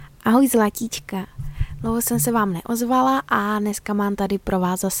Ahoj zlatíčka, dlouho jsem se vám neozvala a dneska mám tady pro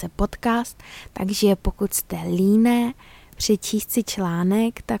vás zase podcast, takže pokud jste líné přečíst si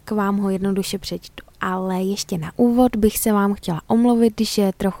článek, tak vám ho jednoduše přečtu. Ale ještě na úvod bych se vám chtěla omluvit,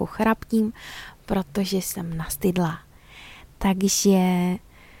 že trochu chraptím, protože jsem nastydlá. Takže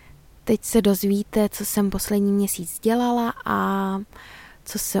teď se dozvíte, co jsem poslední měsíc dělala a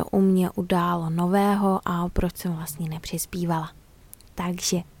co se u mě událo nového a proč jsem vlastně nepřispívala.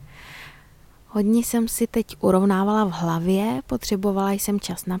 Takže hodně jsem si teď urovnávala v hlavě, potřebovala jsem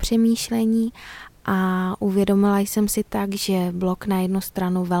čas na přemýšlení a uvědomila jsem si tak, že blog na jednu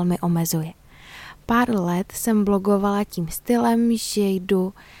stranu velmi omezuje. Pár let jsem blogovala tím stylem, že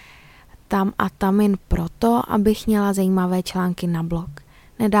jdu tam a tam jen proto, abych měla zajímavé články na blog.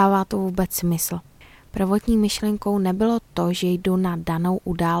 Nedává to vůbec smysl. Prvotní myšlenkou nebylo to, že jdu na danou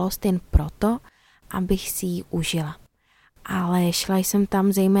událost jen proto, abych si ji užila. Ale šla jsem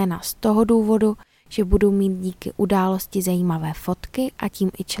tam zejména z toho důvodu, že budu mít díky události zajímavé fotky a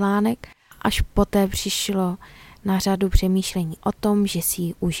tím i článek, až poté přišlo na řadu přemýšlení o tom, že si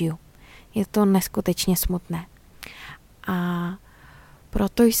ji užiju. Je to neskutečně smutné. A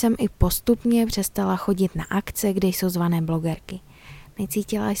proto jsem i postupně přestala chodit na akce, kde jsou zvané blogerky.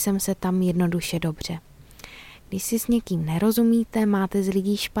 Necítila jsem se tam jednoduše dobře. Když si s někým nerozumíte, máte z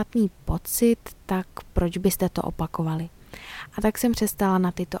lidí špatný pocit, tak proč byste to opakovali? A tak jsem přestala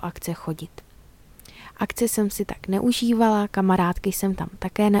na tyto akce chodit. Akce jsem si tak neužívala, kamarádky jsem tam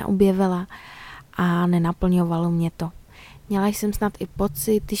také neobjevila a nenaplňovalo mě to. Měla jsem snad i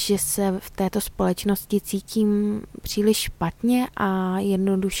pocit, že se v této společnosti cítím příliš špatně a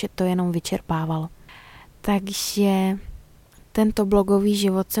jednoduše to jenom vyčerpávalo. Takže tento blogový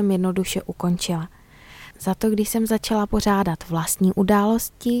život jsem jednoduše ukončila. Za to, když jsem začala pořádat vlastní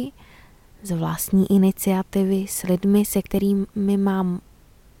události, z vlastní iniciativy s lidmi, se kterými mám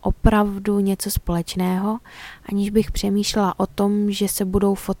opravdu něco společného, aniž bych přemýšlela o tom, že se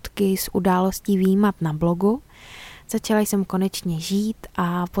budou fotky z událostí výjímat na blogu, začala jsem konečně žít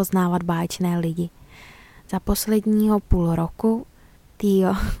a poznávat báječné lidi. Za posledního půl roku,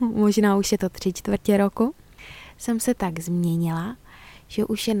 možná už je to 3/4 roku, jsem se tak změnila, že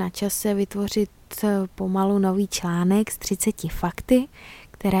už je na čase vytvořit pomalu nový článek s 30 fakty,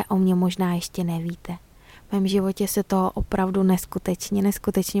 které o mě možná ještě nevíte. V mém životě se toho opravdu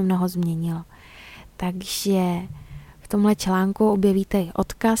neskutečně mnoho změnilo. Takže v tomhle článku objevíte i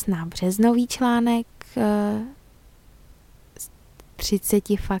odkaz na březnový článek s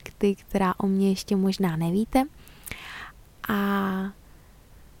 30 fakty, která o mě ještě možná nevíte. A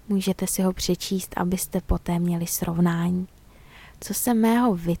můžete si ho přečíst, abyste poté měli srovnání. Co se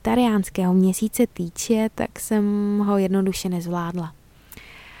mého vegetariánského měsíce týče, tak jsem ho jednoduše nezvládla.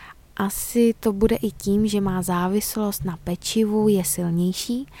 Asi to bude i tím, že má závislost na pečivu je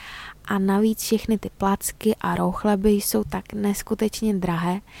silnější a navíc všechny ty placky a rouchleby jsou tak neskutečně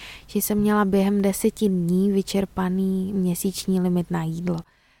drahé, že jsem měla během 10 dní vyčerpaný měsíční limit na jídlo.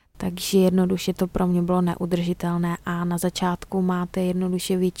 Takže jednoduše to pro mě bylo neudržitelné a na začátku máte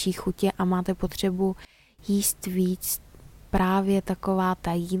jednoduše větší chutě a máte potřebu jíst víc právě taková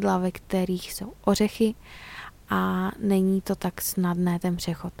ta jídla, ve kterých jsou ořechy a není to tak snadné ten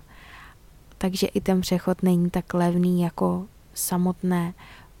přechod. Takže i ten přechod není tak levný jako samotné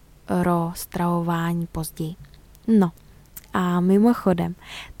stravování později. No a mimochodem,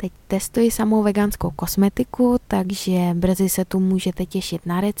 teď testuji samou veganskou kosmetiku, takže brzy se tu můžete těšit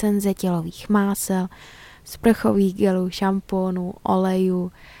na recenze tělových másel, sprchových gelů, šampónů,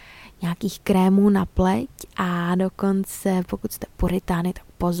 olejů, nějakých krémů na pleť a dokonce, pokud jste puritány, tak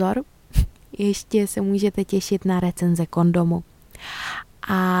pozor, ještě se můžete těšit na recenze kondomu.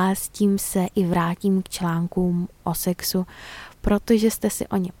 A s tím se i vrátím k článkům o sexu, protože jste si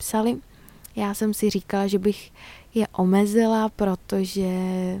o ně psali. Já jsem si říkala, že bych je omezila, protože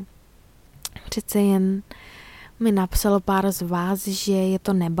přece jen mi napsalo pár z vás, že je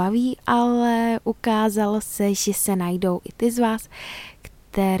to nebaví, ale ukázalo se, že se najdou i ty z vás,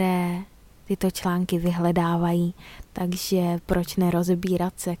 které tyto články vyhledávají, takže proč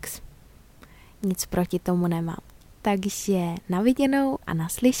nerozebírat sex? Nic proti tomu nemám. Takže na viděnou a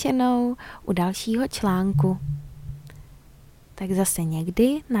naslyšenou u dalšího článku. Tak zase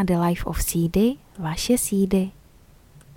někdy na The Life of Seedy, vaše Seedy.